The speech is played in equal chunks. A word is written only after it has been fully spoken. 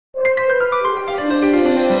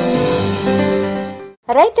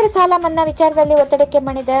ರೈತರ ಸಾಲ ಮನ್ನಾ ವಿಚಾರದಲ್ಲಿ ಒತ್ತಡಕ್ಕೆ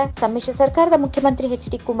ಮಣಿದ ಸಮ್ಮಿಶ್ರ ಸರ್ಕಾರದ ಮುಖ್ಯಮಂತ್ರಿ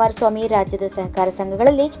ಎಚ್.ಡಿ. ಕುಮಾರಸ್ವಾಮಿ ರಾಜ್ಯದ ಸಹಕಾರ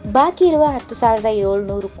ಸಂಘಗಳಲ್ಲಿ ಬಾಕಿ ಇರುವ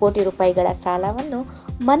 10,700 ಕೋಟಿ ರೂಪಾಯಿಗಳ ಸಾಲವನ್ನು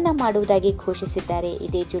ಮನ್ನಾ ಮಾಡುವುದಾಗಿ ಘೋಷಿಸಿದ್ದಾರೆ.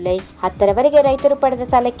 ಇದೇ ಜುಲೈ 10ರವರೆಗೆ ರೈತರು ಪಡೆದ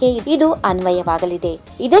ಸಾಲಕ್ಕೆ ಇದು ಅನ್ವಯವಾಗಲಿದೆ.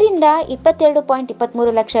 ಇದರಿಂದ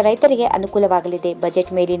 22.23 ಲಕ್ಷ ರೈತರಿಗೆ ಅನುಕೂಲವಾಗಲಿದೆ.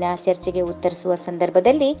 ಬಜೆಟ್ ಮೇಲಿನ ಚರ್ಚೆಗೆ ಉತ್ತರಿಸುವ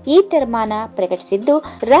ಸಂದರ್ಭದಲ್ಲಿ ಈ ತೀರ್ಮಾನ ಪ್ರಕಟಿಸಿದ್ದು,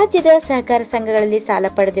 ರಾಜ್ಯದ ಸಹಕಾರ ಸಂಘಗಳಲ್ಲಿ ಸಾಲ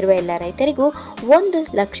ಪಡೆದಿರುವ ಎಲ್ಲ ರೈತರಿಗೂ 1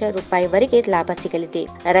 ಲಕ್ಷ ರೂಪಾಯಿವರೆಗೆ ಲಾಭ ಸಿಗಲಿದೆ.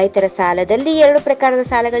 ರೈತರ ಸಾಲದಲ್ಲಿ 2 ಪ್ರಕಾರದ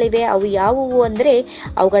ಸಾಲಗಳಿವೆ. ಅವು ಯಾವುವು ಅಂದ್ರೆ,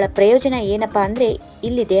 ಅವುಗಳ ಪ್ರಯೋಜನ ಏನಪ್ಪಾ ಅಂದ್ರೆ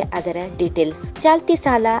ಇಲ್ಲಿದೆ ಅದರ ಡೀಟೇಲ್ಸ್. ಚಾಲ್ತಿ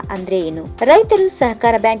ಸಾಲ ಅಂದ್ರೆ ಏನು? ರೈತರು ಸಹಕಾರ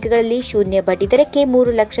ಬ್ಯಾಂಕ್ಗಳಲ್ಲಿ ಶೂನ್ಯ ಬಡ್ಡಿ ದರಕ್ಕೆ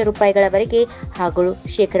 3 ಲಕ್ಷ ರೂಪಾಯಿಗಳವರೆಗೆ ಹಾಗೂ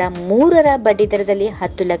ಶೇಕಡಾ 3 ಬಡ್ಡಿ ದರದಲ್ಲಿ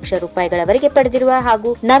 10 ಲಕ್ಷ ರೂಪಾಯಿಗಳವರೆಗೆ ಪಡೆದಿರುವ ಹಾಗೂ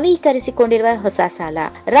ನವೀಕರಿಸಿಕೊಂಡಿರುವ ಹೊಸ ಸಾಲ.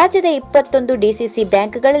 ರಾಜ್ಯದ 21 ಡಿಸಿಸಿ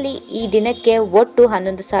ಬ್ಯಾಂಕ್ಗಳಲ್ಲಿ ಈ ದಿನಕ್ಕೆ ಒಟ್ಟು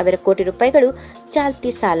 11,000 ಕೋಟಿ ರೂಪಾಯಿಗಳು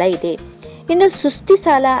ಚಾಲ್ತಿ ಸಾಲ ಇದೆ. ಇನ್ನು ಸುಸ್ತಿ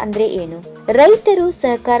ಸಾಲ ಅಂದ್ರೆ ಏನು? ರೈತರು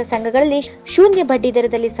ಸಹಕಾರ ಸಂಘಗಳಲ್ಲಿ ಶೂನ್ಯ ಬಡ್ಡಿ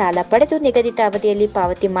ದರದಲ್ಲಿ ಸಾಲ ಪಡೆದು ನಿಗದಿತ ಅವಧಿಯಲ್ಲಿ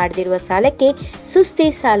ಪಾವತಿ ಮಾಡದಿರುವ ಸಾಲಕ್ಕೆ ಸುಸ್ತಿ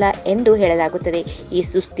ಸಾಲ ಎಂದು ಹೇಳಲಾಗುತ್ತದೆ. ಈ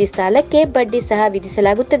ಸುಸ್ತಿ ಸಾಲಕ್ಕೆ ಬಡ್ಡಿ ಸಹ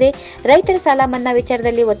ವಿಧಿಸಲಾಗುತ್ತದೆ. ರೈತರ ಸಾಲ ಮನ್ನಾ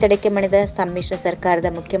ವಿಚಾರದಲ್ಲಿ ಒತ್ತಡಕ್ಕೆ ಮಣಿದ ಸಮ್ಮಿಶ್ರ ಸರ್ಕಾರದ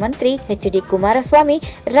ಮುಖ್ಯಮಂತ್ರಿ ಎಚ್.ಡಿ. ಕುಮಾರಸ್ವಾಮಿ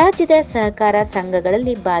ರಾಜ್ಯದ ಸಹಕಾರ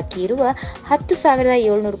ಸಂಘಗಳಲ್ಲಿ ಬಾಕಿ ಇರುವ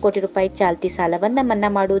 10,700 ಕೋಟಿ ರೂಪಾಯಿ ಚಾಲ್ತಿ ಸಾಲವನ್ನ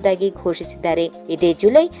ಮನ್ನಾ ಮಾಡುವುದಾಗಿ ಘೋಷಿಸಿದ್ದಾರೆ. ಇದೇ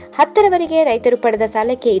ಜುಲೈ 10ರವರೆಗೆ ರೈತರು ಪಡೆದ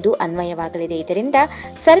ಸಾಲಕ್ಕೆ ಇದು ಅನ್ವಯವಾಗಲಿದೆ. ಇದರಿಂದ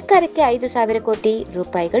ಸರ್ಕಾರಕ್ಕೆ 5,000 ಕೋಟಿ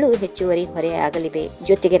ರೂಪಾಯಿಗಳು ಹೆಚ್ಚುವರಿ ಹೊರೆಯಾಗಲಿವೆ.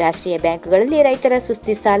 ಜೊತೆಗೆ ರಾಷ್ಟ್ರೀಯ ಬ್ಯಾಂಕ್ಗಳಲ್ಲಿ ರೈತರ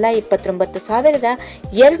ಸುಸ್ತಿ ಸಾಲ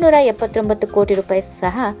 29,279 ಕೋಟಿ ರೂಪಾಯಿ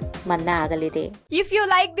ಸಹ ಮನ್ನಾ ಆಗಲಿದೆ. If you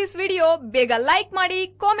like this video, ಬೇಗ ಲೈಕ್ ಮಾಡಿ,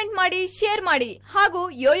 ಕಾಮೆಂಟ್ ಮಾಡಿ, ಶೇರ್ ಮಾಡಿ ಹಾಗೂ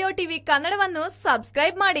ಯೋಯೋ ಟಿವಿ ಕನ್ನಡವನ್ನು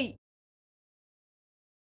ಸಬ್ಸ್ಕ್ರೈಬ್ ಮಾಡಿ.